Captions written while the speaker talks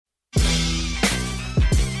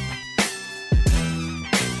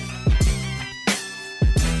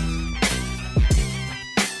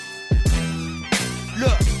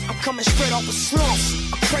coming straight off of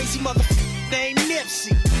slumps. A crazy motherfucker named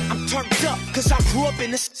Nipsey. I'm turned up, cause I grew up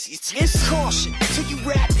in this. It's caution, till you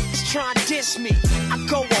rap, it's trying to diss me. I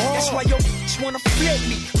go hard, that's why yo just wanna flip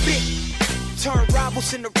me. Big turn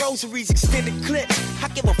rivals into rosaries, extended clips. I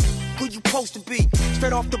give a who you supposed to be.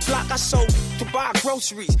 Straight off the block, I sold to buy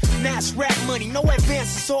groceries. Now it's rap money, no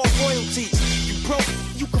advances, all royalties. You broke,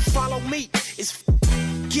 you can follow me. It's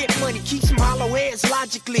get money, keep some hollow heads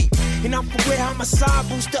logically. And I'm for real, homicide,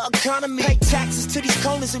 boost the economy. Pay taxes to these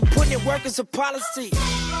corners and put in work as a policy.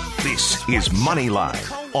 This is Moneyline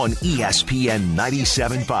on ESPN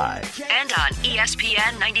 97.5. And on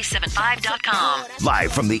ESPN975.com.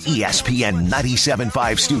 Live from the ESPN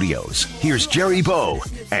 97.5 studios, here's Jerry Bow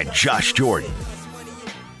and Josh Jordan.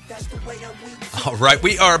 All right,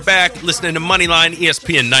 we are back listening to Moneyline,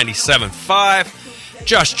 ESPN 97.5.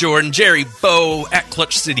 Josh Jordan, Jerry Bow at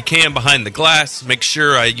Clutch City Cam behind the glass. Make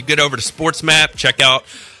sure you get over to SportsMap, check out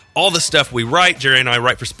all the stuff we write. Jerry and I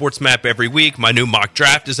write for SportsMap every week. My new mock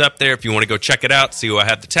draft is up there if you want to go check it out, see who I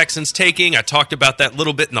have the Texans taking. I talked about that a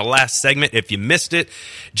little bit in the last segment if you missed it.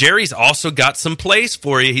 Jerry's also got some plays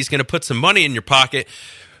for you. He's going to put some money in your pocket.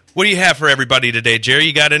 What do you have for everybody today, Jerry?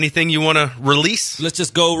 You got anything you want to release? Let's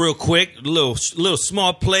just go real quick. Little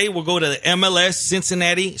small play. We'll go to the MLS,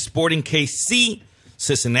 Cincinnati, Sporting KC.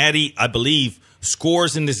 Cincinnati, I believe,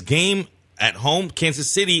 scores in this game at home.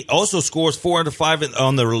 Kansas City also scores 4 out of 5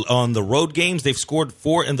 on the road games. They've scored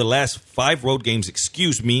 4 in the last 5 road games.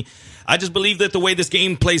 Excuse me. I just believe that the way this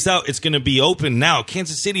game plays out, it's going to be open now.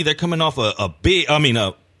 Kansas City, they're coming off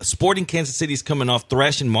Sporting Kansas City's coming off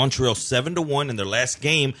thrashing Montreal 7-1 in their last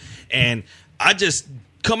game, and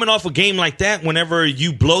coming off a game like that, whenever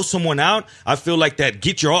you blow someone out, I feel like that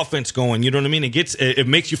gets your offense going. You know what I mean? It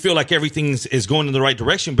makes you feel like everything is going in the right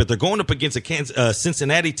direction. But they're going up against a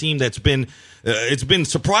Cincinnati team that's been it's been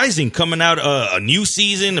surprising coming out a new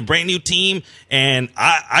season, a brand new team, and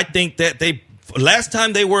I think that last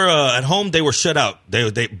time they were at home, they were shut out.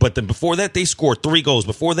 But then before that, they scored 3 goals.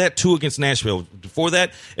 Before that, 2 against Nashville. Before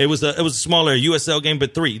that, it was a smaller USL game,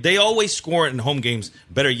 but 3. They always score in home games.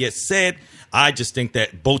 Better yet said, I just think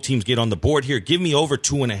that both teams get on the board here. Give me over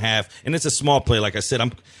 2.5, and it's a small play. Like I said,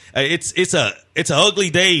 it's an ugly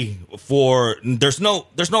day for. There's no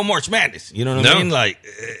March Madness. You know what I mean?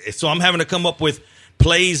 So I'm having to come up with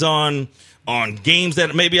plays on games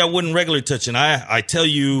that maybe I wouldn't regularly touch. And I tell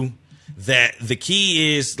you that the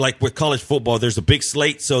key is, like with college football, there's a big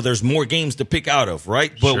slate, so there's more games to pick out of,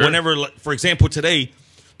 right? But whenever, for example, today,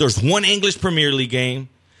 there's 1 English Premier League game,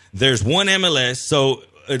 there's 1 MLS, so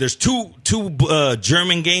there's two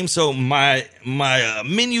German games. So my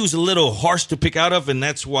menu's a little harsh to pick out of, and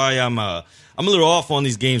that's why I'm a little off on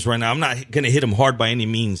these games right now. I'm not going to hit them hard by any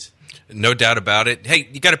means. No doubt about it. Hey,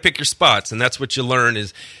 you got to pick your spots, and that's what you learn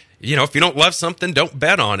is, if you don't love something, don't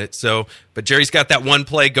bet on it. So, but Jerry's got that one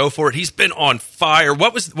play. Go for it. He's been on fire.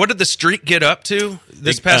 What did the streak get up to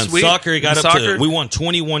this past week? Soccer, he got up to. We won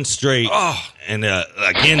 21 straight. Oh, and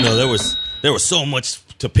again though, there was so much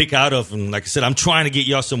to pick out of, and like I said, I'm trying to get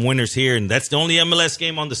y'all some winners here, and that's the only MLS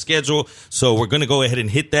game on the schedule. So we're going to go ahead and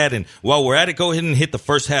hit that. And while we're at it, go ahead and hit the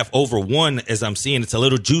first half over 1. As I'm seeing, it's a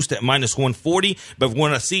little juiced at -140. But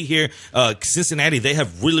when I see here, Cincinnati, they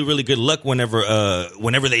have really, really good luck whenever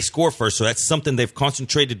they score first. So that's something they've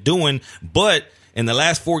concentrated doing. But in the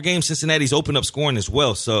last 4 games, Cincinnati's opened up scoring as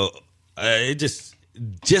well. So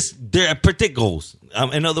there predict goals.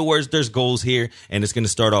 In other words, there's goals here, and it's going to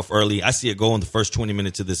start off early. I see a goal in the first 20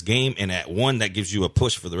 minutes of this game, and at 1, that gives you a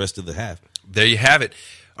push for the rest of the half. There you have it.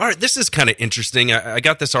 All right, this is kind of interesting. I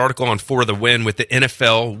got this article on For the Win with the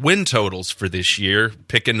NFL win totals for this year,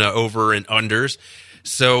 picking over and unders.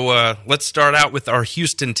 So let's start out with our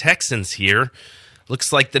Houston Texans here.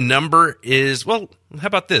 Looks like the number is, well, how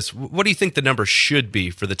about this? What do you think the number should be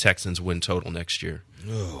for the Texans win total next year?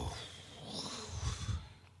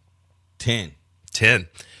 10.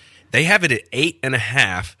 They have it at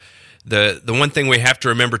 8.5. The one thing we have to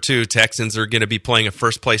remember too, Texans are going to be playing a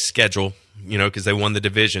first place schedule, because they won the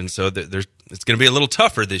division, so it's going to be a little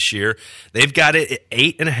tougher this year. They've got it at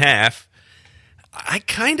 8.5. I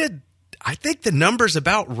think the number's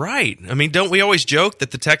about right. I mean, don't we always joke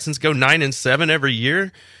that the Texans go 9-7 every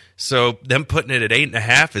year? So them putting it at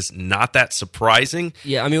 8.5 is not that surprising.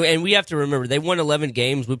 Yeah, I mean, and we have to remember, they won 11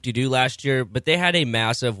 games, whoop-de-doo, last year, but they had a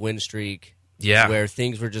massive win streak where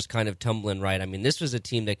things were just kind of tumbling right. I mean, this was a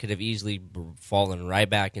team that could have easily fallen right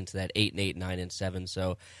back into that 8-8, 9-7.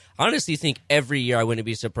 So I honestly think every year I wouldn't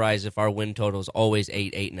be surprised if our win total is always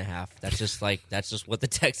 8, 8.5. That's just what the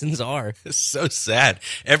Texans are. It's so sad.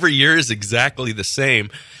 Every year is exactly the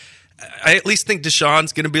same. I at least think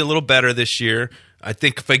Deshaun's going to be a little better this year. I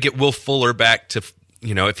think if I get Will Fuller back to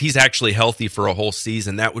if he's actually healthy for a whole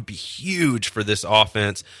season, that would be huge for this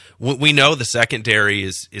offense. We know the secondary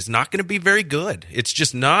is not going to be very good. It's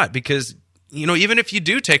just not, because, even if you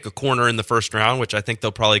do take a corner in the first round, which I think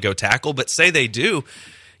they'll probably go tackle, but say they do,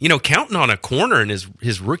 counting on a corner in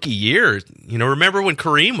his rookie year, remember when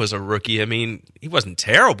Kareem was a rookie? I mean, he wasn't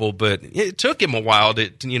terrible, but it took him a while to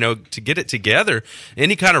get it together.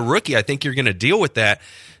 Any kind of rookie, I think you're going to deal with that.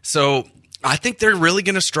 So I think they're really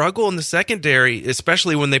going to struggle in the secondary,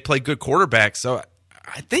 especially when they play good quarterbacks. So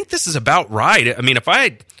I think this is about right. I mean, if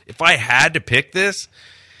I had to pick this,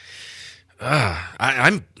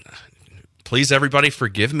 I'm please everybody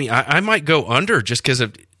forgive me. I might go under just because I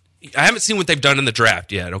haven't seen what they've done in the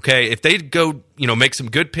draft yet. Okay, if they go, make some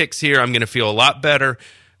good picks here, I'm going to feel a lot better.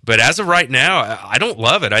 But as of right now, I don't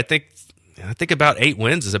love it. I think about 8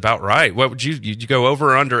 wins is about right. What would you go over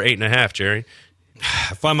or under 8.5, Jerry?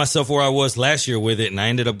 I find myself where I was last year with it, and I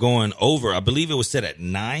ended up going over. I believe it was set at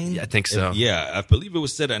 9. Yeah, I think so. I believe it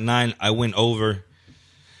was set at 9. I went over.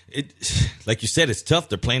 It, like you said, it's tough.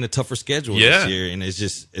 They're playing a tougher schedule this year, and it's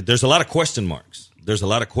just there's a lot of question marks.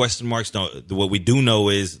 What we do know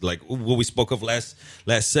is, like what we spoke of last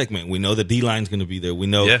segment, we know the D-line's going to be there. We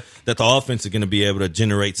know that the offense is going to be able to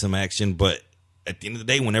generate some action, but at the end of the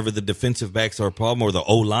day, whenever the defensive backs are a problem or the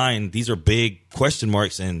O-line, these are big question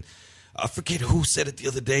marks. And I forget who said it the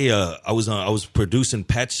other day. I was producing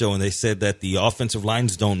Pat's show, and they said that the offensive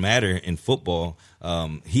lines don't matter in football.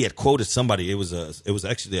 He had quoted somebody. It was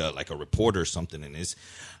actually like a reporter or something, and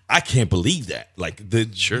I can't believe that. Like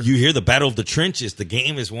you hear the battle of the trenches. The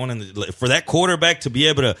game is won, for that quarterback to be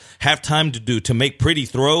able to have time to make pretty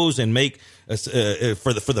throws and make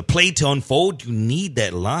for the play to unfold, you need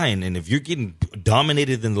that line. And if you're getting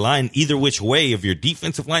dominated in the line either which way, if your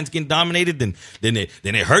defensive line's getting dominated, then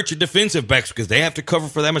it hurts your defensive backs because they have to cover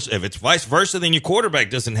for that much. If it's vice versa, then your quarterback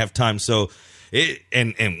doesn't have time. So.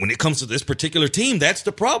 And when it comes to this particular team, that's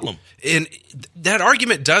the problem. And that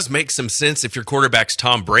argument does make some sense if your quarterback's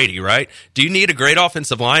Tom Brady, right? Do you need a great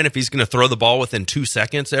offensive line if he's going to throw the ball within 2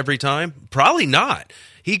 seconds every time? Probably not.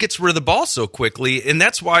 He gets rid of the ball so quickly, and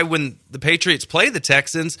that's why when the Patriots play the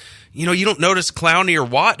Texans, you don't notice Clowney or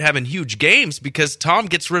Watt having huge games because Tom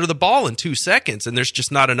gets rid of the ball in 2 seconds, and there's just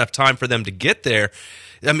not enough time for them to get there.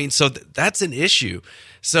 I mean, so that's an issue.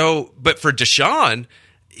 So, but for Deshaun,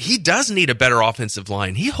 he does need a better offensive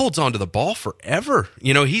line. He holds on to the ball forever.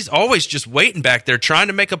 He's always just waiting back there, trying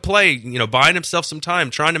to make a play, buying himself some time,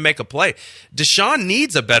 trying to make a play. Deshaun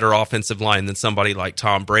needs a better offensive line than somebody like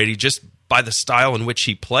Tom Brady, just by the style in which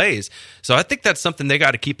he plays. So I think that's something they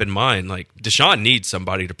got to keep in mind. Like, Deshaun needs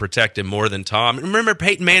somebody to protect him more than Tom. Remember,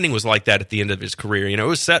 Peyton Manning was like that at the end of his career. It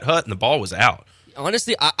was set hut and the ball was out.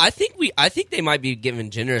 Honestly, I think they might be giving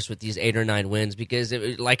generous with these 8 or 9 wins because,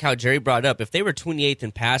 like how Jerry brought up, if they were 28th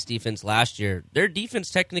in pass defense last year, their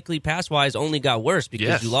defense technically pass-wise only got worse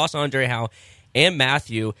because you lost Andre Howe and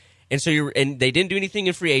Matthew, and they didn't do anything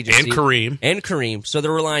in free agency. And Kareem. So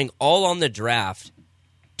they're relying all on the draft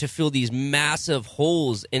to fill these massive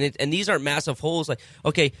holes, and these aren't massive holes. Like,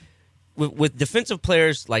 okay, with defensive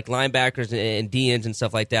players like linebackers and DNs and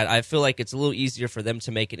stuff like that, I feel like it's a little easier for them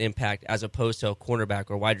to make an impact as opposed to a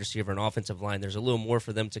cornerback or wide receiver and offensive line. There's a little more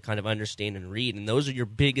for them to kind of understand and read, and those are your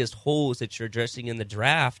biggest holes that you're addressing in the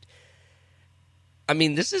draft. I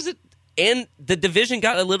mean, and the division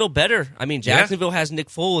got a little better. I mean, Jacksonville has Nick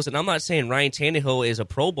Foles, and I'm not saying Ryan Tannehill is a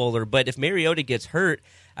Pro Bowler, but if Mariota gets hurt,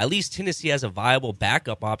 at least Tennessee has a viable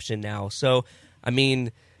backup option now. So, I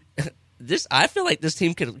mean, I feel like this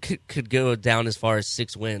team could go down as far as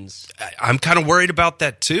 6 wins. I'm kind of worried about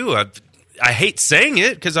that too. I hate saying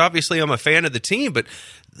it because obviously I'm a fan of the team, but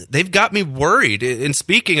they've got me worried. And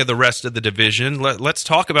speaking of the rest of the division, let's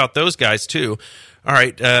talk about those guys too. All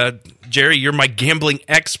right, Jerry, you're my gambling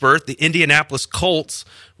expert. The Indianapolis Colts.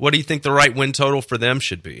 What do you think the right win total for them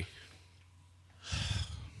should be?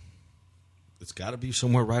 It's got to be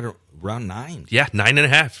somewhere right around 9. Yeah,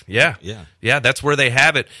 9.5. Yeah. That's where they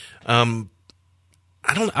have it. I'm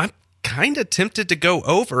kind of tempted to go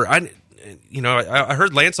over. I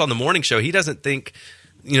heard Lance on the morning show. He doesn't think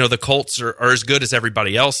the Colts are as good as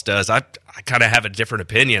everybody else does. I kind of have a different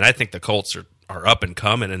opinion. I think the Colts are up and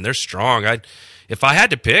coming and they're strong. If I had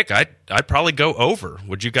to pick, I'd probably go over.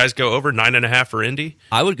 Would you guys go over 9.5 for Indy?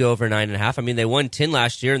 I would go over 9.5. I mean, they won 10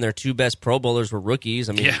 last year, and their 2 best Pro Bowlers were rookies.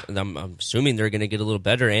 I mean, I'm assuming they're going to get a little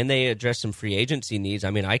better, and they address some free agency needs. I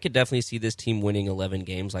mean, I could definitely see this team winning 11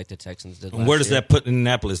 games like the Texans did last year. Where does that put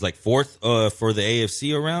Indianapolis? Like 4th for the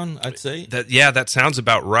AFC around, I'd say? That sounds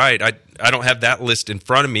about right. I don't have that list in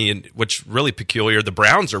front of me, and which really peculiar. The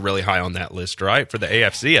Browns are really high on that list, right, for the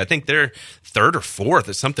AFC. I think they're 3rd or 4th.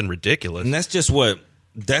 It's something ridiculous. And that's just what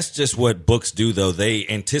That's just what books do, though. They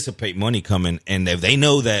anticipate money coming, and if they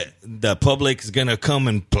know that the public is going to come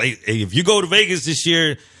and play. If you go to Vegas this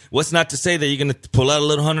year, what's not to say that you're going to pull out a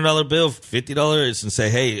little $100 bill, $50, and say,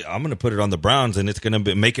 hey, I'm going to put it on the Browns, and it's going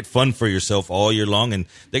to make it fun for yourself all year long. And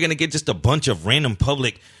they're going to get just a bunch of random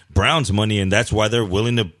public Browns money, and that's why they're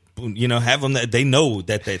willing to have them. They know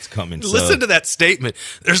that that's coming. Listen to that statement.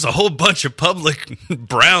 There's a whole bunch of public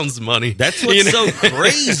Browns money. That's what's so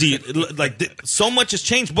crazy. Like, so much has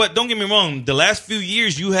changed. But don't get me wrong. The last few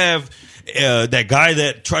years, you have that guy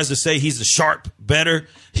that tries to say he's a sharp bettor.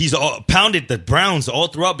 He's pounded the Browns all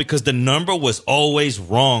throughout because the number was always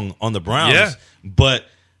wrong on the Browns. Yeah. But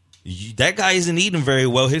that guy isn't eating very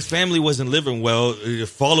well. His family wasn't living well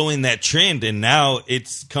following that trend, and now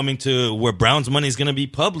it's coming to where Browns money is going to be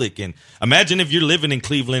public. And imagine if you're living in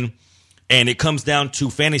Cleveland and it comes down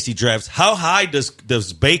to fantasy drafts. How high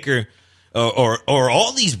does Baker or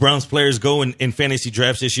all these Browns players go in fantasy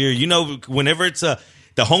drafts this year? Whenever it's the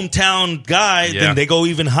hometown guy, then they go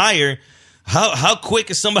even higher. How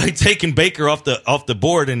quick is somebody taking Baker off the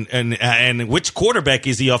board, and which quarterback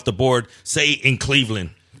is he off the board, say, in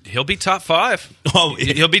Cleveland? He'll be top 5. Oh,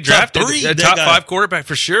 he'll be drafted. Top 5 quarterback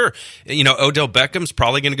for sure. Odell Beckham's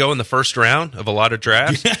probably going to go in the first round of a lot of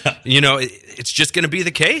drafts. Yeah. It's just going to be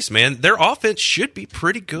the case, man. Their offense should be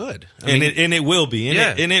pretty good. It will be.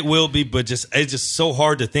 It will be, but it's just so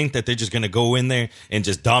hard to think that they're just going to go in there and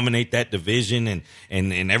just dominate that division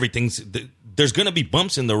and everything's. There's going to be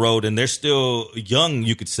bumps in the road, and they're still young,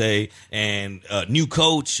 you could say, and new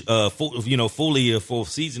coach, fully a full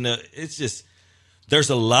season. It's just. There's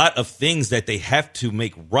a lot of things that they have to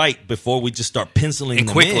make right before we just start penciling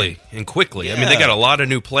them in. And quickly. Yeah. I mean, they got a lot of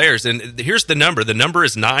new players. And here's the number. The number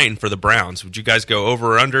is 9 for the Browns. Would you guys go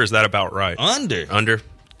over or under? Is that about right? Under.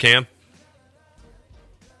 Cam?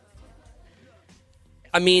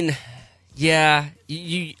 I mean, yeah.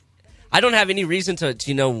 I don't have any reason to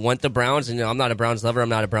want the Browns. And I'm not a Browns lover. I'm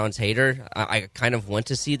not a Browns hater. I kind of want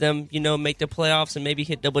to see them, make the playoffs and maybe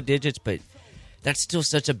hit double digits. But that's still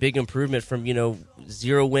such a big improvement from,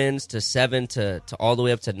 0 wins to 7 to all the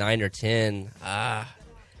way up to 9 or 10.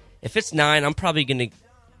 If it's 9, I'm going to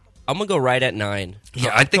go right at 9.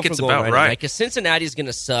 Yeah, I think it's about right. Because Cincinnati's going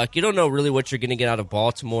to suck. You don't know really what you're going to get out of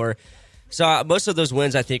Baltimore. So most of those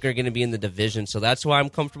wins, I think, are going to be in the division. So that's why I'm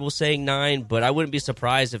comfortable saying 9. But I wouldn't be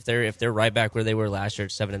surprised if they're right back where they were last year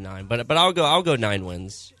at 7 and 9. But I'll go 9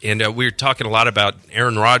 wins. And we were talking a lot about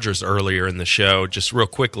Aaron Rodgers earlier in the show. Just real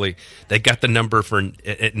quickly, they got the number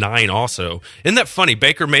at 9 also. Isn't that funny?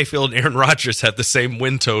 Baker Mayfield and Aaron Rodgers had the same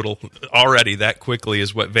win total already that quickly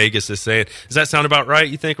is what Vegas is saying. Does that sound about right?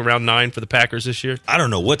 You think around 9 for the Packers this year? I don't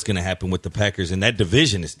know what's going to happen with the Packers, and that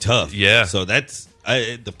division is tough. Yeah. So that's.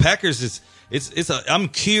 The Packers is I'm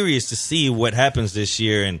curious to see what happens this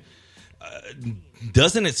year, and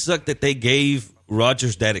doesn't it suck that they gave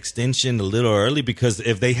Rodgers that extension a little early? Because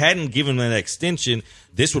if they hadn't given him that extension,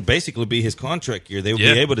 this would basically be his contract year. They would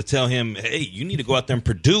be able to tell him, hey, you need to go out there and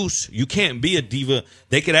produce. You can't be a diva.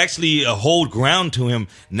 They could actually hold ground to him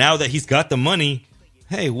now that he's got the money.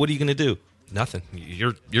 Hey, what are you going to do? Nothing.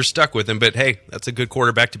 You're stuck with him, but hey, that's a good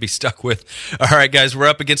quarterback to be stuck with. All right, guys, we're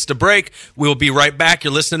up against a break. We'll be right back.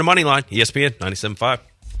 You're listening to Moneyline, ESPN 97.5.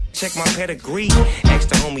 Check my pedigree, ask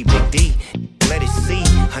the homie Big D. Let it see,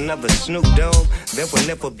 another Snoop Dogg, there will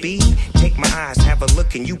never be. Take my eyes, have a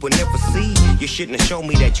look, and you will never see. You shouldn't have shown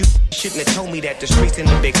me that, you shouldn't have told me that. The streets and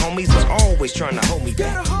the big homies is always trying to hold me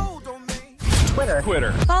back. Twitter.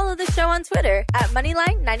 Follow the show on Twitter at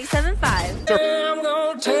Moneyline975. I'm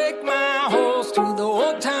gonna take my horse to the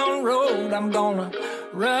old town road. I'm gonna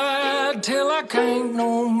ride till I can't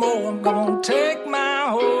no more. I'm gonna take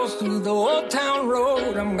my horse to the old town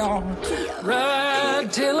road. I'm gonna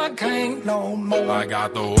ride till I can't no more. I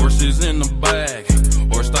got the horses in the back,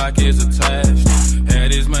 horse stock is attached.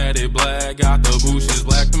 Head is matted black, got the bushes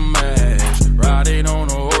black to match. Riding on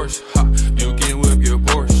a horse, you can whip your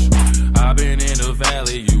Porsche. I've been in the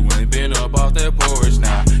valley, you ain't been up off that porch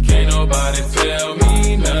now. Can't nobody tell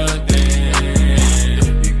me nothing.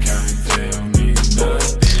 You can't tell me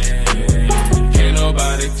nothing. Can't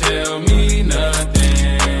nobody tell me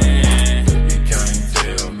nothing. You can't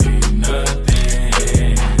tell me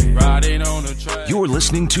nothing. Riding on the track. You're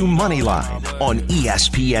listening to Moneyline on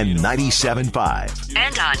ESPN 97.5.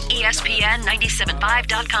 And on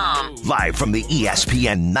ESPN975.com. Live from the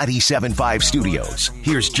ESPN 97.5 studios,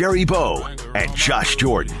 here's Jerry Bow and Josh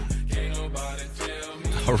Jordan.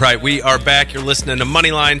 All right, we are back. You're listening to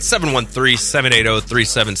Moneyline,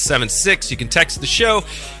 713-780-3776. You can text the show.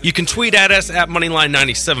 You can tweet at us at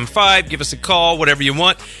Moneyline975. Give us a call, whatever you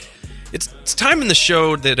want. It's time in the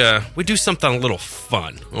show that we do something a little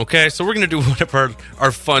fun, okay? So we're going to do one of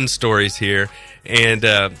our fun stories here.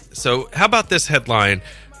 And so how about this headline?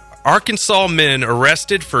 Arkansas men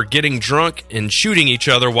arrested for getting drunk and shooting each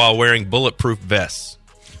other while wearing bulletproof vests.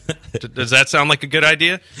 Does that sound like a good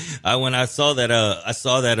idea? When I saw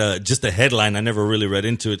that, just a headline. I never really read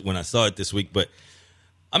into it when I saw it this week. But,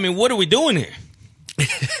 I mean, what are we doing here?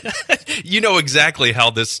 You know exactly how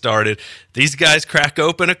this started. These guys crack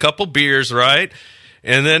open a couple beers, right?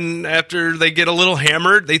 And then after they get a little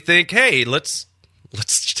hammered, they think, hey, let's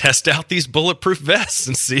test out these bulletproof vests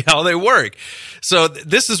and see how they work. So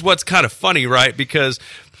this is what's kind of funny, right? Because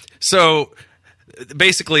so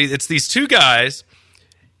basically it's these two guys.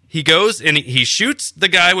 He goes and he shoots the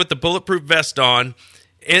guy with the bulletproof vest on,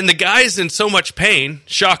 and the guy's in so much pain.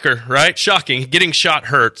 Shocker, right? Shocking. Getting shot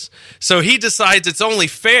hurts. So he decides it's only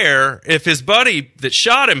fair if his buddy that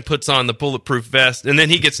shot him puts on the bulletproof vest, and then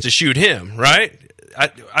he gets to shoot him, right?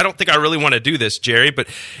 I don't think I really want to do this, Jerry, but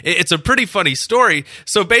it's a pretty funny story.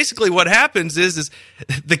 So basically what happens is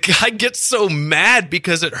the guy gets so mad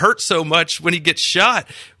because it hurts so much when he gets shot.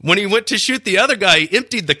 When he went to shoot the other guy, he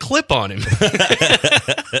emptied the clip on him.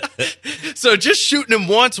 So just shooting him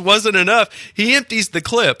once wasn't enough. He empties the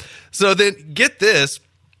clip. So then get this.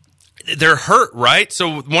 They're hurt, right?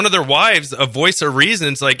 So one of their wives, a voice of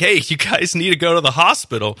reason, is like, hey, you guys need to go to the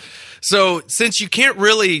hospital. So since you can't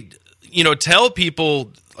really tell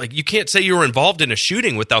people, like, you can't say you were involved in a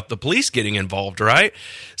shooting without the police getting involved, right?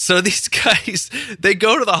 So these guys, they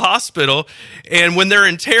go to the hospital, and when they're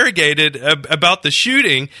interrogated about the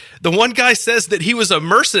shooting, the one guy says that he was a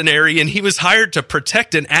mercenary and he was hired to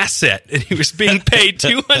protect an asset, and he was being paid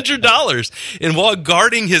 $200. And while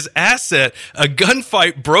guarding his asset, a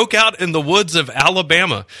gunfight broke out in the woods of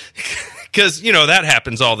Alabama. Because, that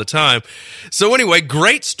happens all the time. So anyway,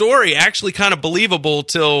 great story, actually kind of believable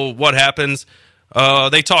till what happens.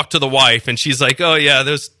 They talk to the wife, and she's like, oh, yeah,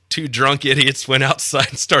 those two drunk idiots went outside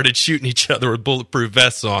and started shooting each other with bulletproof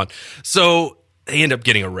vests on. So they end up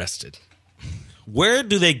getting arrested. Where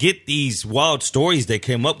do they get these wild stories they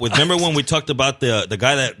came up with? Remember when we talked about the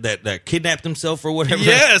guy that kidnapped himself or whatever?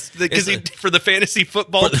 Yes, because for the fantasy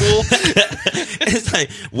football pool. It's like,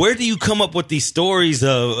 where do you come up with these stories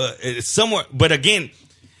somewhere? But again,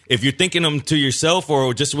 if you're thinking them to yourself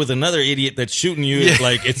or just with another idiot that's shooting you, it's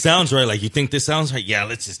like, it sounds right. Like, you think this sounds right? Yeah,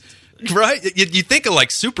 let's just... Right? You think of like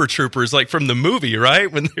Super Troopers, like from the movie,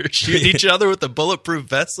 right? When they're shooting each other with the bulletproof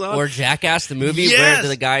vests on. Or Jackass, the movie,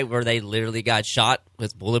 where they literally got shot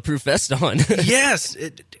with bulletproof vests on. Yes.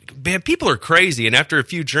 Man, people are crazy. And after a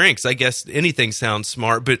few drinks, I guess anything sounds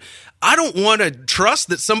smart. But I don't want to trust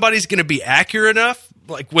that somebody's going to be accurate enough,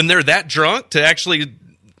 like when they're that drunk, to actually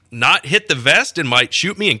not hit the vest and might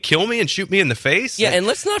shoot me and kill me and shoot me in the face. Yeah, and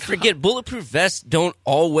let's not forget, bulletproof vests don't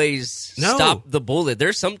always stop the bullet.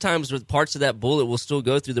 There's sometimes where parts of that bullet will still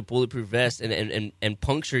go through the bulletproof vest and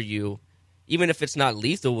puncture you. Even if it's not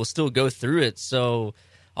lethal, will still go through it. So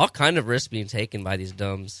all kind of risks being taken by these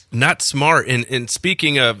dumbs. Not smart. And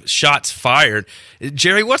speaking of shots fired,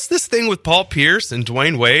 Jerry, what's this thing with Paul Pierce and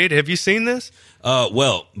Dwayne Wade? Have you seen this?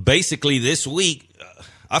 Well, basically this week,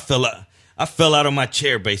 I fell out of my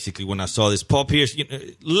chair, basically, when I saw this. Paul Pierce,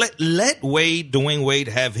 let Dwayne Wade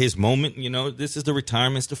have his moment. This is the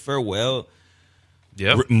retirement, it's the farewell.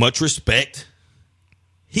 Yeah. Much respect.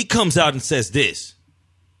 He comes out and says this.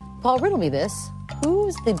 Paul, riddle me this.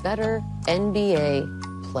 Who's the better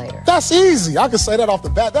NBA player? That's easy. I can say that off the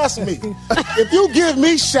bat. That's me. If you give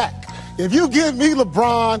me Shaq, if you give me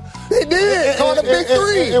LeBron, they did. Called a big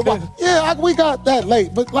three. We got that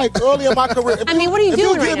late, but like early in my career. What are you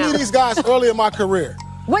doing right now? If you give me these guys early in my career.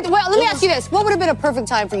 Let me ask you this. What would have been a perfect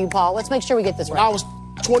time for you, Paul? Let's make sure we get this right. When I was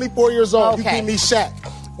 24 years old, you give me Shaq.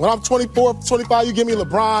 When I'm 24, 25, you give me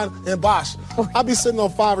LeBron and Bosh. I'll be sitting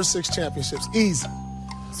on 5 or 6 championships. Easy.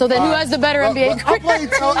 So then who has the better NBA career?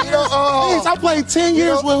 I played 10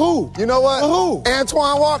 years with who? You know what? With who?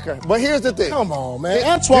 Antoine Walker. But here's the thing. Come on, man.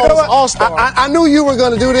 Antoine was an all-star. I knew you were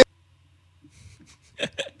going to do this.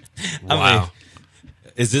 Wow.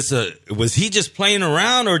 Was he just playing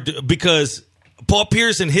around, or because Paul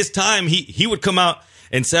Pierce in his time, he would come out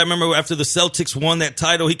and say, I remember after the Celtics won that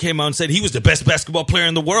title, he came out and said he was the best basketball player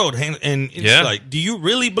in the world. And it's like, do you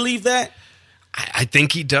really believe that? I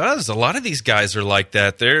think he does. A lot of these guys are like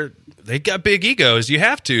that. They got big egos. You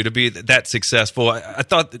have to be that successful. I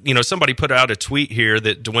thought somebody put out a tweet here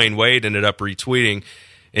that Dwayne Wade ended up retweeting,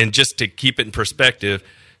 and just to keep it in perspective,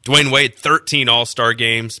 Dwayne Wade 13 All-Star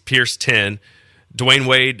games, Pierce 10. Dwayne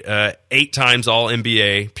Wade 8 times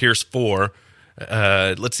All-NBA, Pierce 4.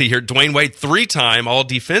 Let's see here. Dwayne Wade 3-time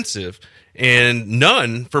All-Defensive, and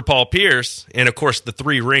none for Paul Pierce, and of course the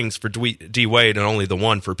 3 rings for D Wade and only the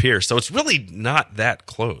 1 for Pierce. So it's really not that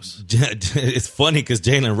close. It's funny because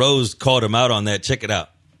Jalen Rose called him out on that. Check it out.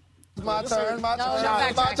 My turn. Don't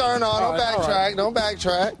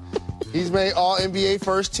backtrack. He's made all NBA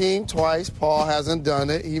first team twice. Paul hasn't done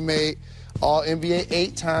it. He made all NBA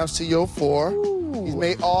 8 times to your 4. Ooh. He's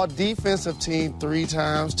made all defensive team 3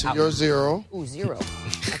 times to your 0. Ooh, 0.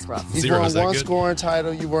 That's rough. He's won 1 scoring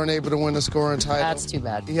title. You weren't able to win the scoring title. That's too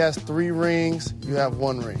bad. He has 3 rings. You have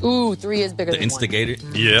 1 ring. Ooh, 3 is bigger the than instigator.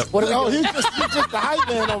 1. Yep. What he's just the hype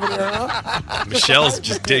man over there, huh? Michelle's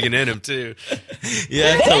just digging in him too.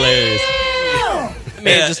 Yeah, that's hilarious.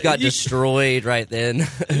 Man just got destroyed right then.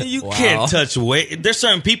 You can't touch weight. There's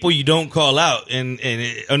certain people you don't call out, and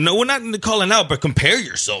no, we're not calling out, but compare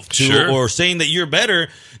yourself to, or saying that you're better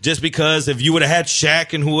just because if you would have had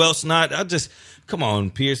Shaq and who else not. Come on,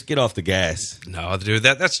 Pierce, get off the gas. No, dude,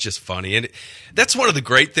 that's just funny, and that's one of the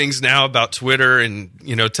great things now about Twitter and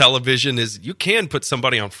television is you can put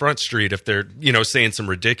somebody on Front Street if they're saying some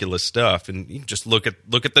ridiculous stuff, and you just look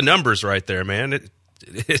at the numbers right there, man.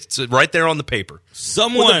 It's right there on the paper.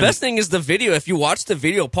 Well, the best thing is the video. If you watch the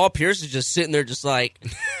video, Paul Pierce is just sitting there just like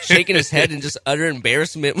shaking his head in just utter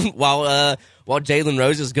embarrassment while Jalen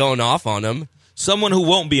Rose is going off on him. Someone who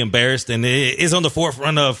won't be embarrassed and is on the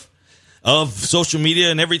forefront of social media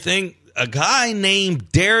and everything, a guy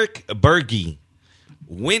named Derek Berge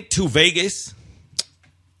went to Vegas,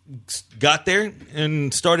 got there,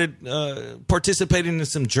 and started participating in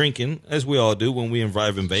some drinking, as we all do when we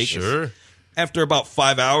arrive in Vegas. Sure. After about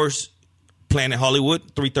 5 hours, Planet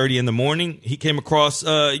Hollywood, 3:30 in the morning, he came across,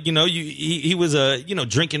 he was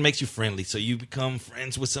drinking makes you friendly. So you become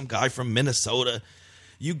friends with some guy from Minnesota.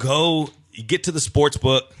 You go, you get to the sports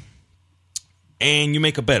book, and you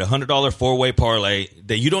make a bet, $100 4-way parlay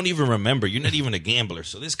that you don't even remember. You're not even a gambler.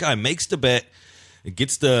 So this guy makes the bet,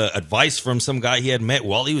 gets the advice from some guy he had met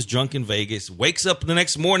while he was drunk in Vegas, wakes up the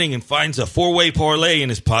next morning and finds a 4-way parlay in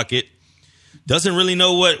his pocket. Doesn't really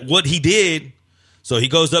know what he did. So he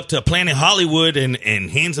goes up to Planet Hollywood and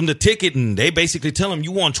hands him the ticket, and they basically tell him,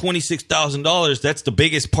 you won $26,000. That's the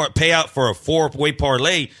biggest payout for a 4-way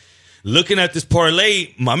parlay. Looking at this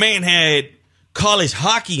parlay, my man had college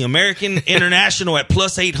hockey, American International at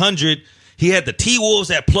plus 800. He had the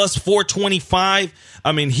T-Wolves at plus 425.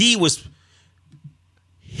 I mean, he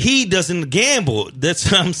doesn't gamble.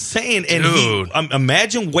 That's what I'm saying. And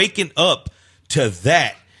imagine waking up to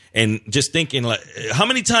that. And just thinking, like, how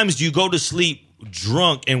many times do you go to sleep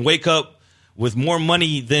drunk and wake up with more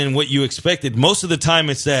money than what you expected? Most of the time,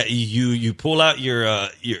 it's that you pull out your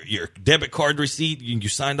debit card receipt, you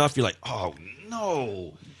signed off. You're like, oh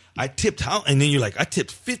no, I tipped how? And then you're like, I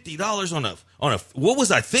tipped $50 on a. What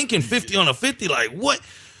was I thinking? 50 on a 50? Like what?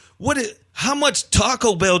 How much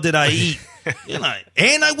Taco Bell did I eat? You're like,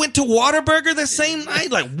 and I went to Whataburger the same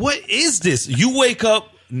night. Like, what is this? You wake up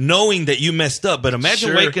knowing that you messed up, but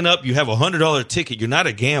imagine waking up, you have a $100 ticket, you're not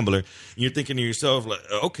a gambler, and you're thinking to yourself, like,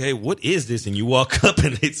 okay, what is this? And you walk up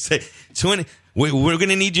and they say, 20, we're going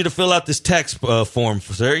to need you to fill out this tax form,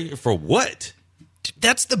 sir. For what?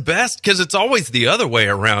 That's the best, because it's always the other way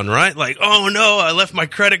around, right? Like, oh no, I left my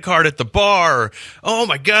credit card at the bar. Or, oh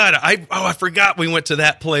my God, I forgot we went to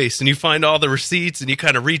that place. And you find all the receipts and you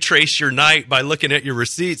kind of retrace your night by looking at your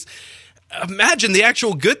receipts. Imagine the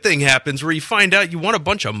actual good thing happens where you find out you won a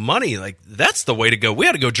bunch of money. Like, that's the way to go. We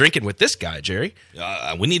had to go drinking with this guy, Jerry.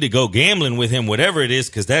 We need to go gambling with him, whatever it is,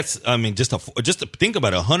 because that's, I mean, just to think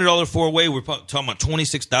about it, $100 4-way, we're talking about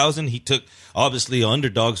 $26,000. He took, obviously,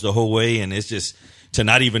 underdogs the whole way, and it's just to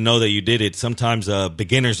not even know that you did it. Sometimes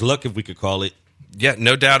beginner's luck, if we could call it. Yeah,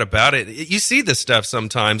 no doubt about it. You see this stuff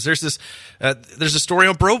sometimes. There's a story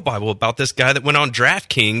on Bro Bible about this guy that went on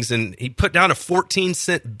DraftKings, and he put down a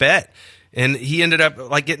 14-cent bet. And he ended up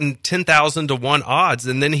like getting 10,000 to 1 odds,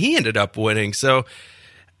 and then he ended up winning. So,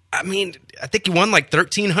 I mean, I think he won like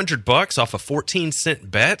 $1,300 off a 14-cent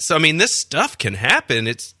bet. So, I mean, this stuff can happen.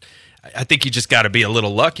 I think you just got to be a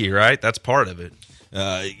little lucky, right? That's part of it.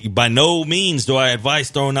 By no means do I advise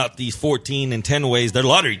throwing out these 14 and 10 ways. They're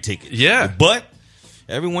lottery tickets. Yeah, but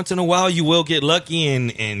every once in a while you will get lucky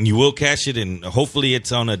and you will cash it, and hopefully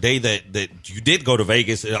it's on a day that you did go to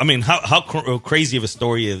Vegas. I mean, how crazy of a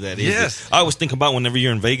story that is. Yes. I always think about whenever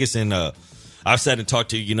you're in Vegas and I've sat and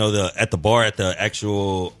talked to at the bar at the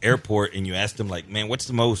actual airport, and you ask them like, man, what's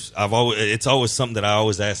the most? It's always something that I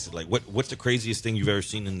always ask, like, what's the craziest thing you've ever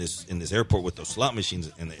seen in this airport with those slot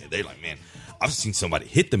machines? And they're like, man, I've seen somebody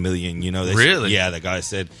hit the million. Really? Yeah, the guy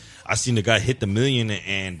said, I seen the guy hit the million,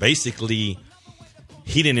 and basically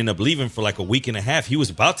he didn't end up leaving for like a week and a half. He was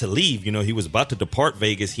about to leave. He was about to depart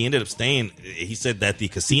Vegas. He ended up staying. He said that the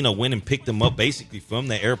casino went and picked him up basically from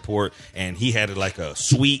the airport, and he had like a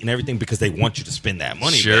suite and everything because they want you to spend that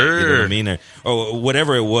money. Sure. Back, you know what I mean? Or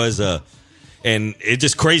whatever it was. And it's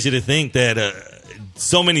just crazy to think that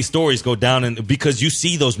so many stories go down, and because you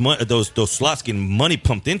see those slots getting money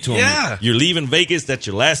pumped into them. Yeah. You're leaving Vegas. That's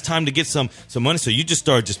your last time to get some money, so you just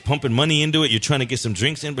start pumping money into it. You're trying to get some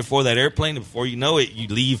drinks in before that airplane, and before you know it, you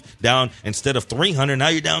leave down, instead of $300, now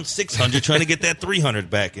you're down $600 trying to get that $300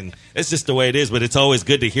 back. And it's just the way it is. But it's always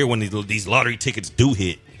good to hear when these lottery tickets do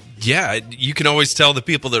hit. Yeah, you can always tell the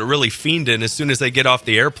people that are really fiending as soon as they get off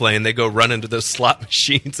the airplane, they go run into those slot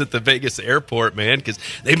machines at the Vegas airport, man, because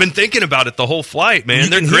they've been thinking about it the whole flight,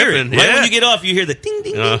 man. They're gripping. Right when you get off, you hear the ding,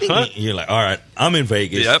 ding, ding, ding. You're like, all right, I'm in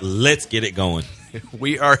Vegas. Yep. Let's get it going.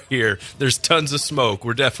 We are here. There's tons of smoke.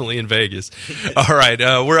 We're definitely in Vegas. All right,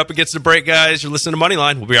 we're up against the break, guys. You're listening to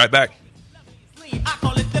Moneyline. We'll be right back. I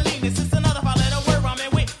call it the lean. It's just another five-letter word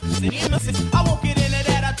rhyming with. I won't get into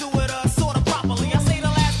that. I do it sort of properly. I say the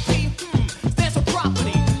last P stands for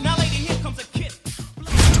property. Now, lady, here comes a kid.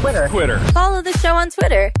 Twitter. Follow the show on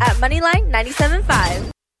Twitter at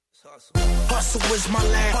Moneyline975. Hustle is my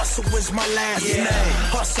last. Hustle is my last name.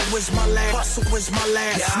 Hustle is my last. Hustle is my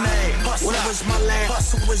last name. Hustle is my last.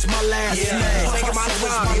 Hustle is my last name.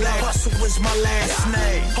 Hustle is my last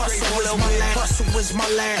name. Hustle is my last. Hustle is my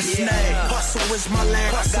last name. Hustle is my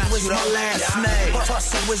last. Hustle is my last name.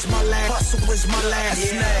 Hustle is my last. Hustle is my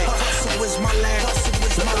last name. Hustle is my last. Hustle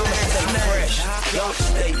is my last name.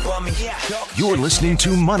 You're listening to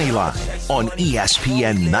Moneyline on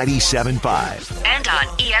ESPN 97.5. And on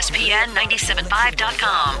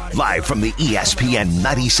ESPN975.com. Live from the ESPN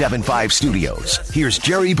 97.5 studios, here's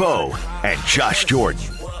Jerry Bow and Josh Jordan.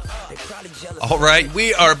 All right,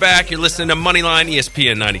 we are back. You're listening to Moneyline,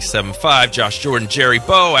 ESPN 97.5. Josh Jordan, Jerry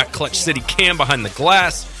Bow at Clutch City Cam behind the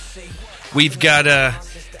glass. We've had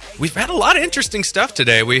a lot of interesting stuff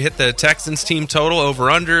today. We hit the Texans team total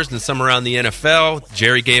over-unders and some around the NFL.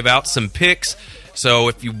 Jerry gave out some picks. So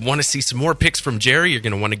if you want to see some more picks from Jerry, you're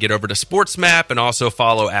going to want to get over to SportsMap and also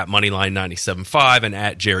follow at Moneyline975 and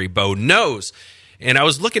at Jerry Bow Knows. And I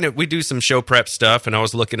was looking at, we do some show prep stuff, and I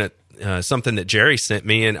was looking at something that Jerry sent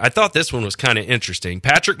me, and I thought this one was kind of interesting.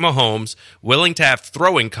 Patrick Mahomes willing to have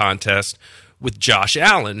throwing contest with Josh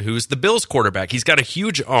Allen, who's the Bills quarterback. He's got a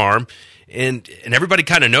huge arm, and everybody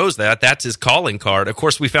kind of knows that. That's his calling card. Of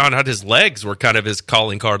course, we found out his legs were kind of his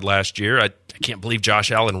calling card last year. I can't believe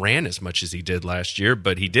Josh Allen ran as much as he did last year,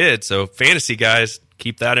 but he did. So fantasy guys,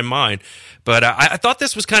 keep that in mind. But I thought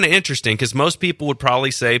this was kind of interesting because most people would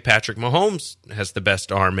probably say Patrick Mahomes has the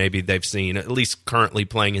best arm maybe they've seen, at least currently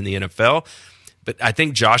playing in the NFL. But I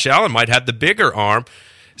think Josh Allen might have the bigger arm.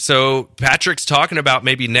 So Patrick's talking about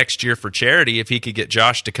maybe next year for charity if he could get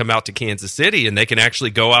Josh to come out to Kansas City and they can actually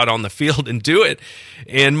go out on the field and do it.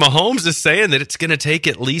 And Mahomes is saying that it's going to take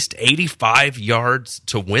at least 85 yards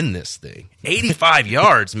to win this thing. 85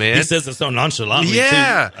 yards, man. He says it so nonchalantly,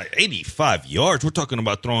 yeah. too. Like 85 yards? We're talking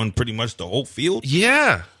about throwing pretty much the whole field?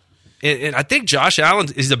 Yeah. And I think Josh Allen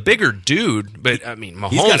is a bigger dude, but, I mean, Mahomes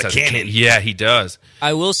He's got a has cannon. Yeah, he does.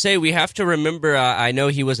 I will say we have to remember, I know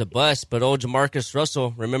he was a bust, but old Jamarcus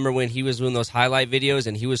Russell, remember when he was doing those highlight videos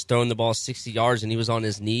and he was throwing the ball 60 yards and he was on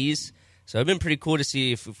his knees? So it'd been pretty cool to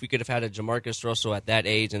see if we could have had a Jamarcus Russell at that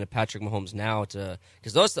age and a Patrick Mahomes now,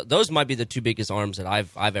 because those might be the two biggest arms that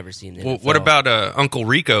I've ever seen. In the NFL. What about Uncle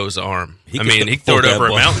Rico's arm? He threw it over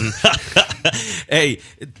a mountain. Hey,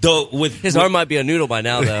 though his arm might be a noodle by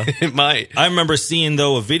now, though. It might. I remember seeing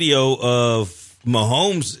a video of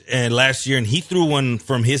Mahomes last year, and he threw one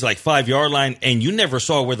from his 5-yard line, and you never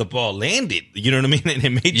saw where the ball landed. You know what I mean? And it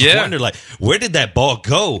made you wonder, where did that ball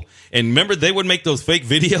go? And remember, they would make those fake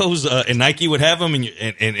videos, and Nike would have them,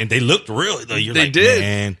 and they looked real. They did.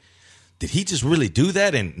 Man, did he just really do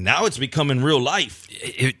that? And now it's becoming real life.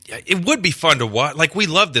 It would be fun to watch. We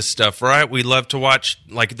love this stuff, right? We love to watch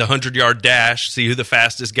the 100-yard dash, see who the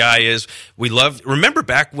fastest guy is. Remember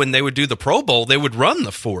back when they would do the Pro Bowl, they would run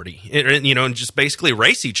the 40, and just basically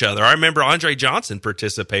race each other. I remember Andre Johnson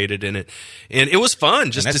participated in it, and it was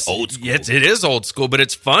fun. Just that's old school. It is old school, but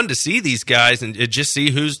it's fun to see these guys and just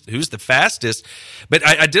see who's the fastest. But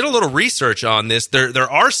I did a little research on this.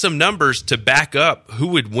 There are some numbers to back up who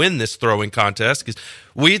would win this throwing contest because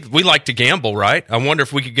we like to gamble, right? I wonder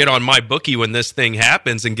if we could get on MyBookie when this thing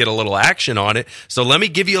happens and get a little action on it. So let me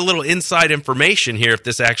give you a little inside information here if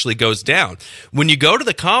this actually goes down. When you go to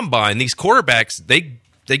the combine, these quarterbacks,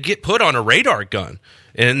 they get put on a radar gun.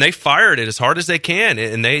 And they fire it as hard as they can,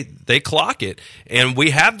 and they clock it. And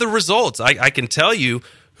we have the results. I can tell you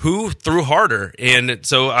who threw harder. And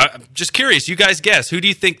so I'm just curious, you guys guess, who do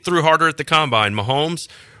you think threw harder at the Combine, Mahomes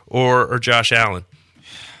or Josh Allen?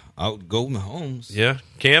 I would go Mahomes. Yeah.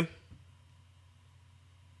 Cam?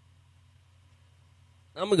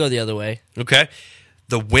 I'm going to go the other way. Okay.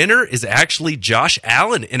 The winner is actually Josh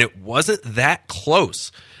Allen, and it wasn't that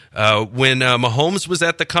close. When Mahomes was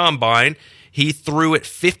at the Combine, he threw it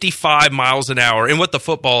 55 miles an hour. And with the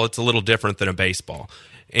football, it's a little different than a baseball.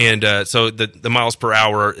 And so the miles per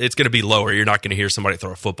hour, it's going to be lower. You're not going to hear somebody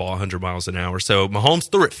throw a football 100 miles an hour. So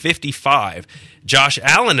Mahomes threw it 55. Josh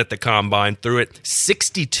Allen at the Combine threw it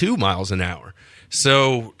 62 miles an hour.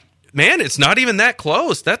 So, man, it's not even that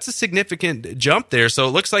close. That's a significant jump there. So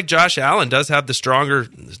it looks like Josh Allen does have the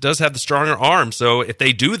stronger arm. So if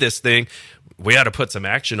they do this thing, we got to put some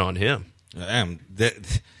action on him.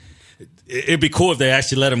 It'd be cool if they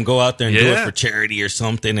actually let him go out there and do it for charity or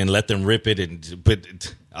something and let them rip it.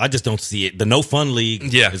 But I just don't see it. The No Fun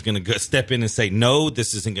League is going to step in and say, no,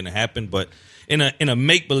 this isn't going to happen. But in a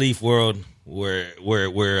make-believe world where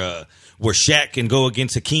Shaq can go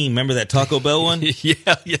against Hakeem, remember that Taco Bell one? Yeah,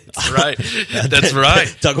 that's right. That's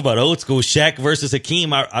right. Talk about old school, Shaq versus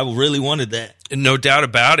Hakeem. I really wanted that. No doubt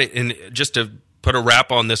about it. And just to put a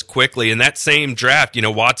wrap on this quickly, in that same draft,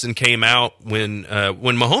 Watson came out when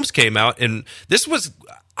Mahomes came out, and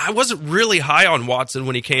I wasn't really high on Watson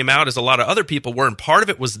when he came out, as a lot of other people were, and part of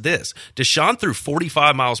it was this. Deshaun threw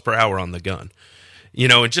 45 miles per hour on the gun.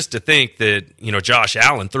 And just to think that, Josh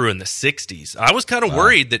Allen threw in the 60s. I was kind of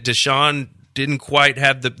worried that Deshaun didn't quite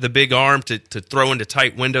have the big arm to throw into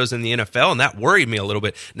tight windows in the NFL, and that worried me a little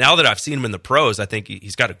bit. Now that I've seen him in the pros, I think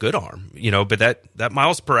he's got a good arm, but that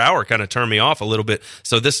miles per hour kind of turned me off a little bit.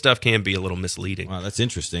 So this stuff can be a little misleading. Wow, that's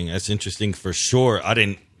interesting. That's interesting for sure.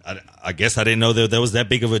 I guess I didn't know that there was that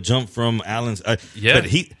big of a jump from Allen's. But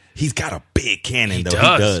he's got a big cannon,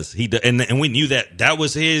 though. He does. And we knew that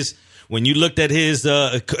was his. When you looked at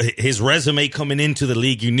his resume coming into the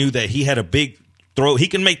league, you knew that he had a big throw. He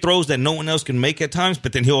can make throws that no one else can make at times,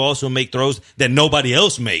 but then he'll also make throws that nobody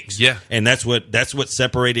else makes. Yeah, and that's what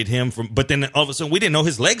separated him from. But then all of a sudden, we didn't know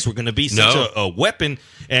his legs were going to be such a weapon.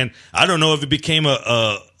 And I don't know if it became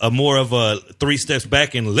a more of a 3 steps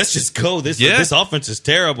back and let's just go. This offense is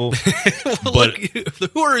terrible. But look,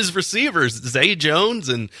 who are his receivers? Zay Jones,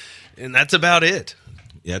 and that's about it.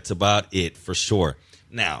 That's about it for sure.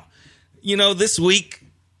 Now, this week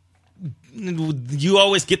you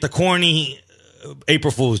always get the corny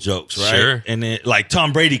April Fool's jokes, right? Sure. And then, like,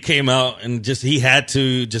 Tom Brady came out and he had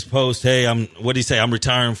to just post, hey, I'm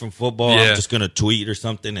retiring from football. Yeah. I'm just going to tweet or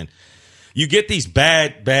something. And you get these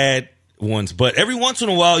bad ones, but every once in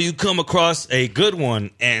a while you come across a good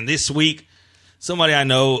one. And this week, somebody I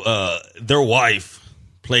know, their wife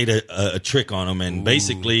played a trick on them. And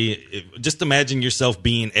basically, just imagine yourself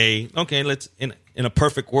being let's in a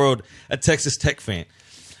perfect world, a Texas Tech fan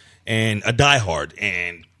and a diehard.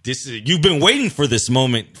 And you've been waiting for this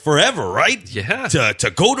moment forever, right? Yeah.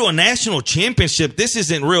 To go to a national championship, this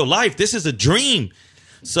isn't real life. This is a dream.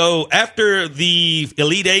 So after the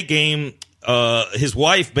Elite Eight game, his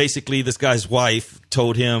wife, basically this guy's wife,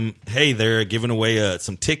 told him, hey, they're giving away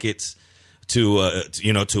some tickets to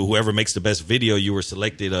whoever makes the best video. You were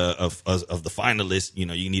selected of the finalists.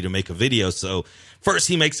 You need to make a video. So first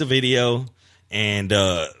he makes a video. And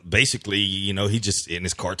basically, he just in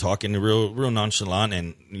his car talking real nonchalant,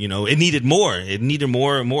 and it needed more. It needed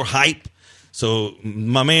more hype. So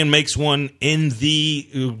my man makes one in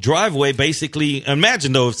the driveway. Basically,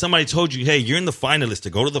 imagine though if somebody told you, "Hey, you're in the finalists to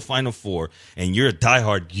go to the Final Four, and you're a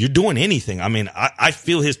diehard. You're doing anything." I mean, I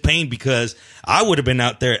feel his pain because I would have been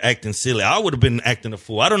out there acting silly. I would have been acting a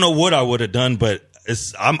fool. I don't know what I would have done, but.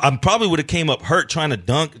 I'm probably would have came up hurt trying to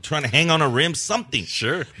dunk, trying to hang on a rim, something.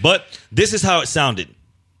 Sure. But this is how it sounded.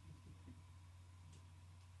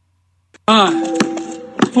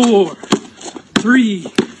 5, 4, 3,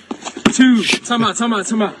 2. Time out.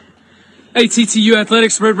 Hey, TTU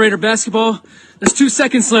Athletics, Red Raider basketball. There's 2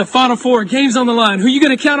 seconds left. Final Four. Game's on the line. Who you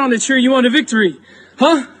going to count on to cheer you on to victory?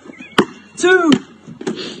 Huh? 2,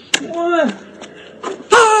 1.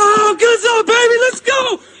 Oh, good job, baby. Let's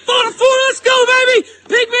go. Final Four, let's go, baby!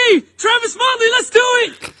 Pick me! Travis Motley, let's do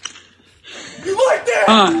it! You like that?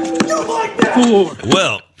 You like that? 4.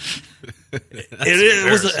 Well,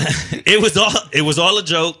 it was all a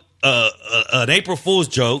joke, an April Fool's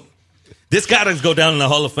joke. This got to go down in the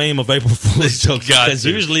Hall of Fame of April Fool's jokes because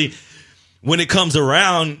usually when it comes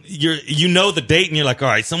around, you know the date and you're like, all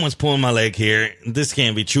right, someone's pulling my leg here. This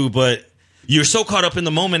can't be true, but you're so caught up in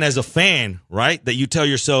the moment as a fan, right, that you tell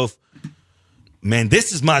yourself, man,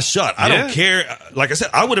 this is my shot. I don't care. Like I said,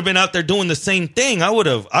 I would have been out there doing the same thing. I would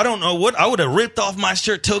have ripped off my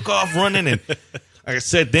shirt, took off running, and I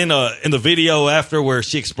said, then in the video after where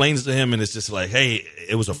she explains to him, and it's just like, hey,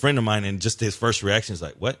 it was a friend of mine, and just his first reaction is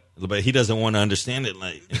like, what? But he doesn't want to understand it.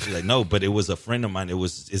 Like, and she's like, no, but it was a friend of mine.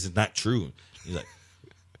 Is it not true? He's like,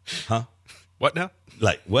 huh? What now?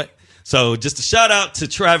 Like, what? So just a shout out to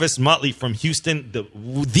Travis Motley from Houston, the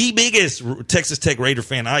biggest Texas Tech Raider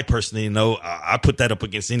fan I personally know. I put that up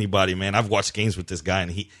against anybody, man. I've watched games with this guy,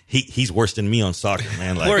 and he's worse than me on soccer,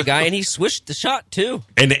 man. Like, poor guy, and he switched the shot too.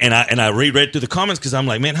 And I reread through the comments because I'm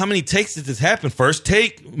like, man, how many takes did this happen? First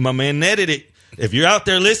take, my man netted it. If you're out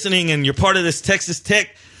there listening and you're part of this Texas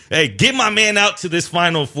Tech, hey, get my man out to this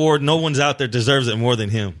Final Four. No one's out there deserves it more than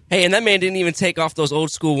him. Hey, and that man didn't even take off those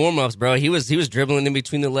old school warm-ups, bro. He was dribbling in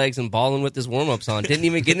between the legs and balling with his warm-ups on. Didn't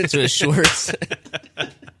even get into his shorts.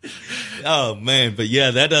 Oh man, but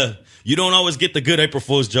yeah, that you don't always get the good April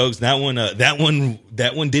Fool's jokes. That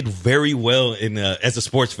one did very well in as a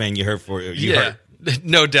sports fan. You heard for you heard.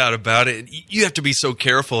 No doubt about it. You have to be so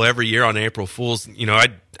careful every year on April Fools. You know,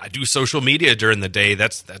 I do social media during the day.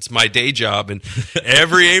 That's my day job. And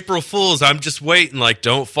every April Fools, I'm just waiting, like,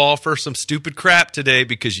 don't fall for some stupid crap today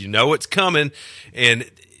because you know it's coming. And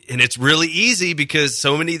it's really easy because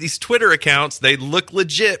so many of these Twitter accounts, they look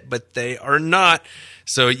legit, but they are not.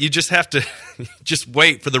 So you just have to just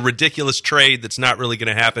wait for the ridiculous trade that's not really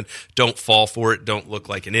going to happen. Don't fall for it. Don't look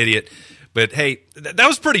like an idiot. But, hey, that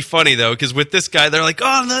was pretty funny, though, because with this guy, they're like,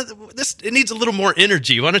 oh, it needs a little more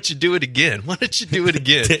energy. Why don't you do it again? That's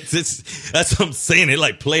what I'm saying. It,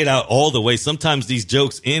 like, played out all the way. Sometimes these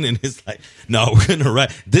jokes end, and it's like, no, we're going to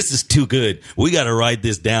ride. This is too good. We got to ride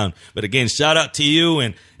this down. But, again, shout out to you,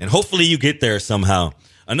 and hopefully you get there somehow.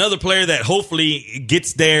 Another player that hopefully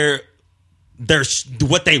gets there,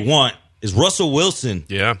 what they want, is Russell Wilson.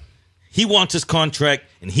 Yeah. He wants his contract,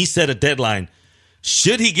 and he set a deadline.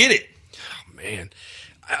 Should he get it? Man,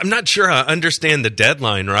 I'm not sure I understand the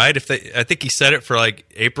deadline, right? I think he set it for like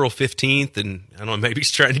April 15th, and I don't know, maybe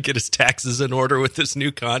he's trying to get his taxes in order with this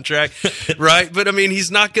new contract, right? But I mean,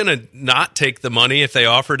 he's not going to not take the money if they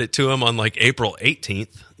offered it to him on like April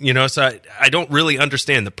 18th, you know? So I don't really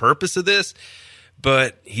understand the purpose of this,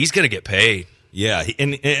 but he's going to get paid. Yeah,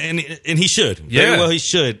 and he should. Very well, he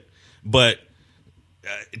should, but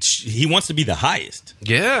he wants to be the highest.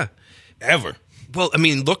 Yeah. Ever. Well, I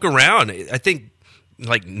mean, look around. I think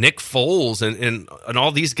like Nick Foles and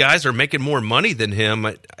all these guys are making more money than him.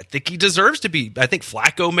 I think he deserves to be. I think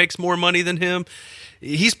Flacco makes more money than him.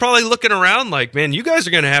 He's probably looking around like, man, you guys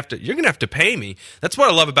are going to have to pay me. That's what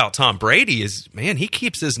I love about Tom Brady is, man, he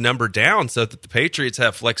keeps his number down so that the Patriots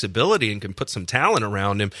have flexibility and can put some talent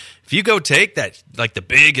around him. If you go take that, like the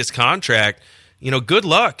biggest contract, you know, good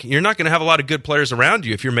luck. You're not going to have a lot of good players around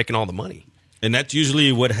you if you're making all the money. And that's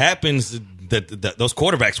usually what happens. That those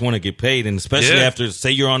quarterbacks want to get paid, and especially after,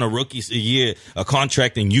 say, you're on a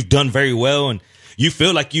contract, and you've done very well, and you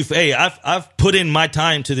feel like I've put in my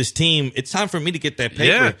time to this team. It's time for me to get that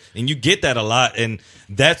paper, and you get that a lot, and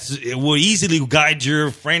it will easily guide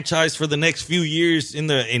your franchise for the next few years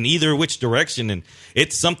in either which direction. And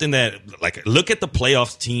it's something that, like, look at the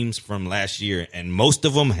playoffs teams from last year, and most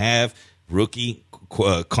of them have rookie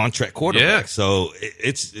contract quarterback. So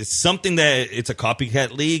it's something that it's a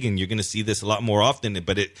copycat league, and you're going to see this a lot more often.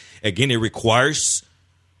 But it requires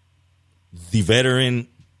the veteran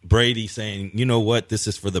Brady saying, you know what, this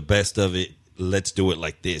is for the best of it. Let's do it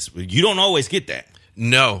like this. You don't always get that.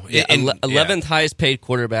 No. 11th highest paid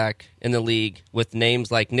quarterback in the league, with names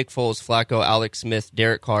like Nick Foles, Flacco, Alex Smith,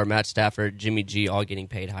 Derek Carr, Matt Stafford, Jimmy G, all getting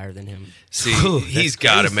paid higher than him. See, he's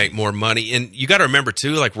got to make more money. And you got to remember,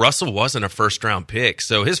 too, like Russell wasn't a first-round pick.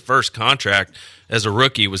 So his first contract as a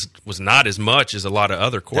rookie was not as much as a lot of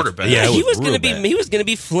other quarterbacks. He was going to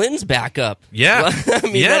be Flynn's backup. Yeah. I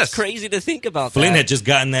mean, that's crazy to think about. Flynn had just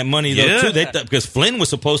gotten that money, though, too. Because Flynn was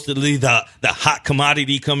supposedly the hot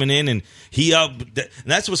commodity coming in, and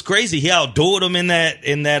that's what's crazy. He outdoed him in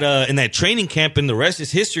that training camp, and the rest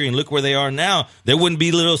is history. And look where they are now. There wouldn't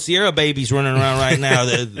be little Sierra babies running around right now.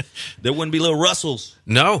 There wouldn't be little Russells.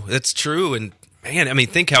 No, that's true. And man, I mean,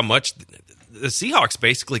 think how much the Seahawks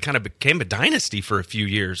basically kind of became a dynasty for a few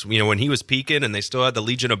years. You know, when he was peaking, and they still had the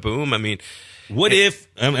Legion of Boom. I mean,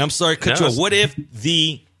 I'm sorry, to cut you off. What if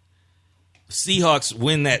the Seahawks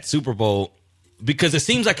win that Super Bowl? Because it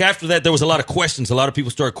seems like after that, there was a lot of questions. A lot of people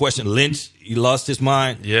started questioning Lynch. He lost his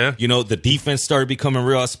mind. Yeah. You know, the defense started becoming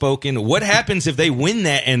real outspoken. What happens if they win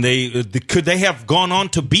that, and could they have gone on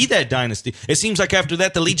to be that dynasty? It seems like after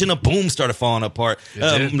that, the Legion of Boom started falling apart.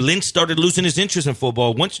 Lynch started losing his interest in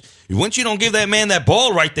football. Once you don't give that man that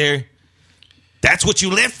ball right there, that's what you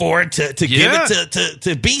live for, to give it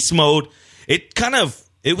to beast mode. It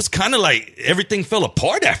was kind of like everything fell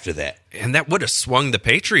apart after that. And that would have swung the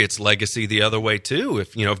Patriots' legacy the other way too,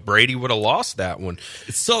 if Brady would have lost that one.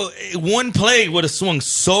 So one play would have swung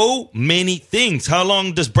so many things. How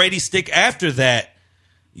long does Brady stick after that?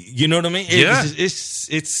 You know what I mean?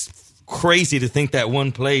 It's crazy to think that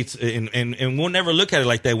one play, and we'll never look at it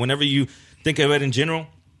like that. Whenever you think of it in general,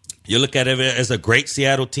 you look at it as a great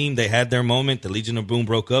Seattle team. They had their moment. The Legion of Boom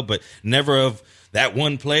broke up, but never of that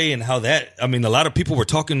one play and how that. I mean, a lot of people were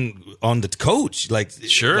talking on the coach,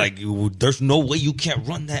 there's no way you can't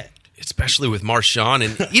run that. Especially with Marshawn,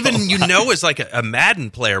 and even as like a Madden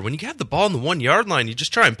player, when you have the ball on the 1 yard line, you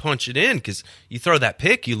just try and punch it in because you throw that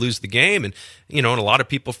pick, you lose the game, and and a lot of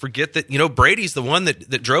people forget that Brady's the one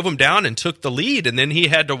that drove him down and took the lead, and then he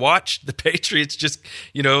had to watch the Patriots just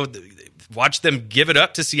watch them give it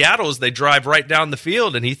up to Seattle as they drive right down the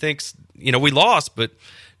field, and he thinks we lost, but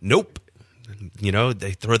nope,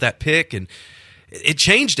 they throw that pick and. It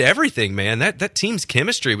changed everything, man. That team's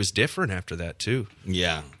chemistry was different after that too.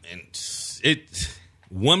 Yeah, and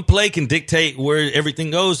one play can dictate where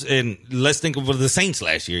everything goes. And let's think of the Saints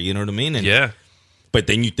last year. You know what I mean? And, but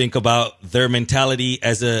then you think about their mentality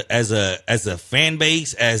as a fan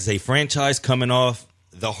base, as a franchise coming off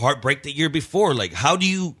the heartbreak the year before. Like, how do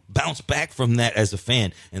you bounce back from that as a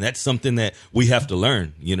fan? And that's something that we have to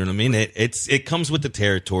learn. You know what I mean? It comes with the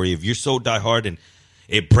territory. If you're so diehard and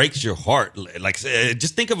it breaks your heart. Like,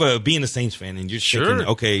 just think of being a Saints fan, and you're thinking,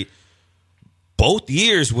 okay, both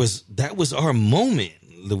years was our moment.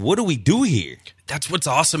 What do we do here? That's what's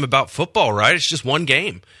awesome about football, right? It's just one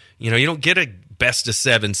game. You don't get a best of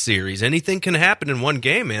 7 series. Anything can happen in one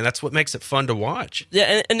game, man. That's what makes it fun to watch.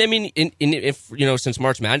 Yeah, and I mean, if since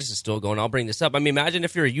March Madness is still going, I'll bring this up. I mean, imagine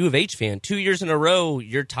if you're a U of H fan, 2 years in a row,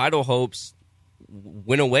 your title hopes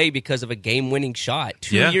went away because of a game-winning shot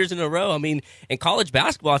 2 years in a row. I mean, in college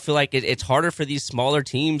basketball, I feel like it's harder for these smaller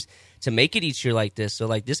teams to make it each year like this. So,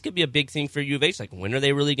 this could be a big thing for U of H. Like, when are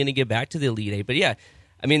they really going to get back to the Elite Eight? But, yeah,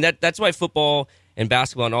 I mean, that's why football and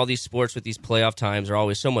basketball and all these sports with these playoff times are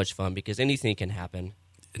always so much fun because anything can happen.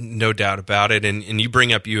 No doubt about it. And you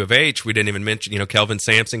bring up U of H. We didn't even mention, Kelvin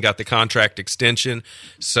Sampson got the contract extension.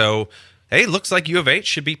 So, hey, looks like U of H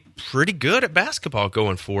should be pretty good at basketball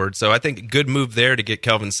going forward. So I think a good move there to get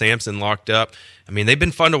Kelvin Sampson locked up. I mean, they've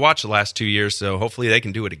been fun to watch the last 2 years, so hopefully they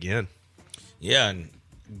can do it again. Yeah, and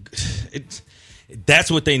that's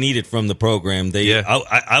what they needed from the program.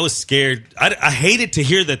 I was scared. I hated to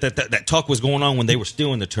hear that talk was going on when they were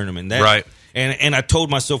still in the tournament. Right. And I told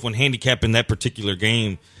myself when handicapping that particular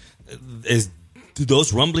game, do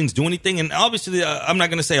those rumblings do anything? And obviously, I'm not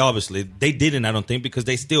going to say obviously. They didn't, I don't think, because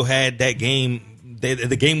they still had that game.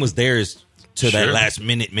 The game was theirs to that last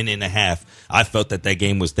minute and a half. I felt that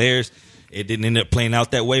game was theirs. It didn't end up playing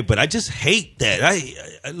out that way, but I just hate that.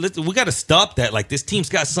 We got to stop that. Like, this team's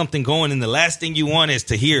got something going, and the last thing you want is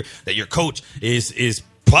to hear that your coach is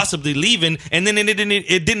possibly leaving, and then it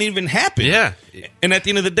didn't even happen. Yeah. And at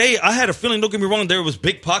the end of the day, I had a feeling, don't get me wrong, there was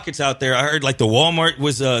big pockets out there. I heard like the Walmart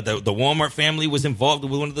was the Walmart family was involved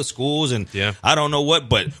with one of the schools, and I don't know what,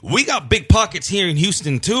 but we got big pockets here in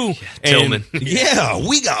Houston too. Tillman. Yeah,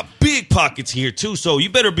 we got big pockets here too. So you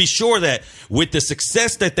better be sure that with the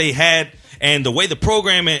success that they had and the way the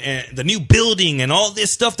program and the new building and all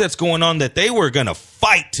this stuff that's going on, that they were going to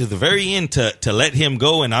fight to the very end to let him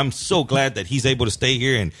go. And I'm so glad that he's able to stay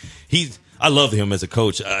here. And I love him as a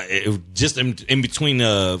coach. Just in between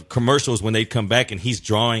commercials when they come back and he's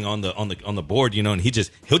drawing on the board, and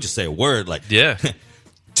he'll just say a word like,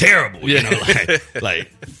 terrible, like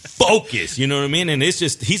focus, you know what I mean? And it's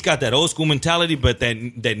just, he's got that old school mentality, but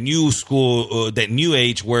that new school, that new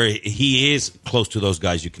age where he is close to those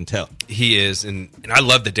guys, you can tell. He is, and I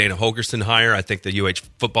love the Dana Holgerson hire. I think the UH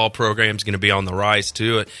football program is going to be on the rise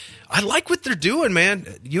too. I like what they're doing, man.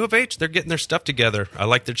 U of H, they're getting their stuff together. I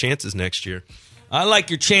like their chances next year. I like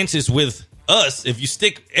your chances with us. If you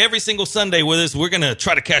stick every single Sunday with us, we're going to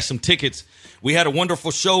try to cash some tickets. We had a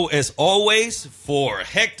wonderful show, as always, for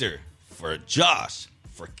Hector, for Josh,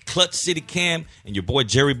 for Clutch City Cam, and your boy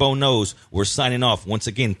Jerry Bo Knows. We're signing off. Once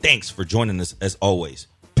again, thanks for joining us, as always.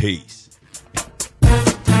 Peace.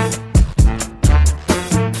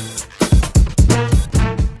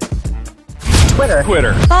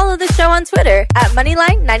 Twitter. Follow the show on Twitter at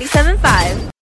Moneyline 97.5.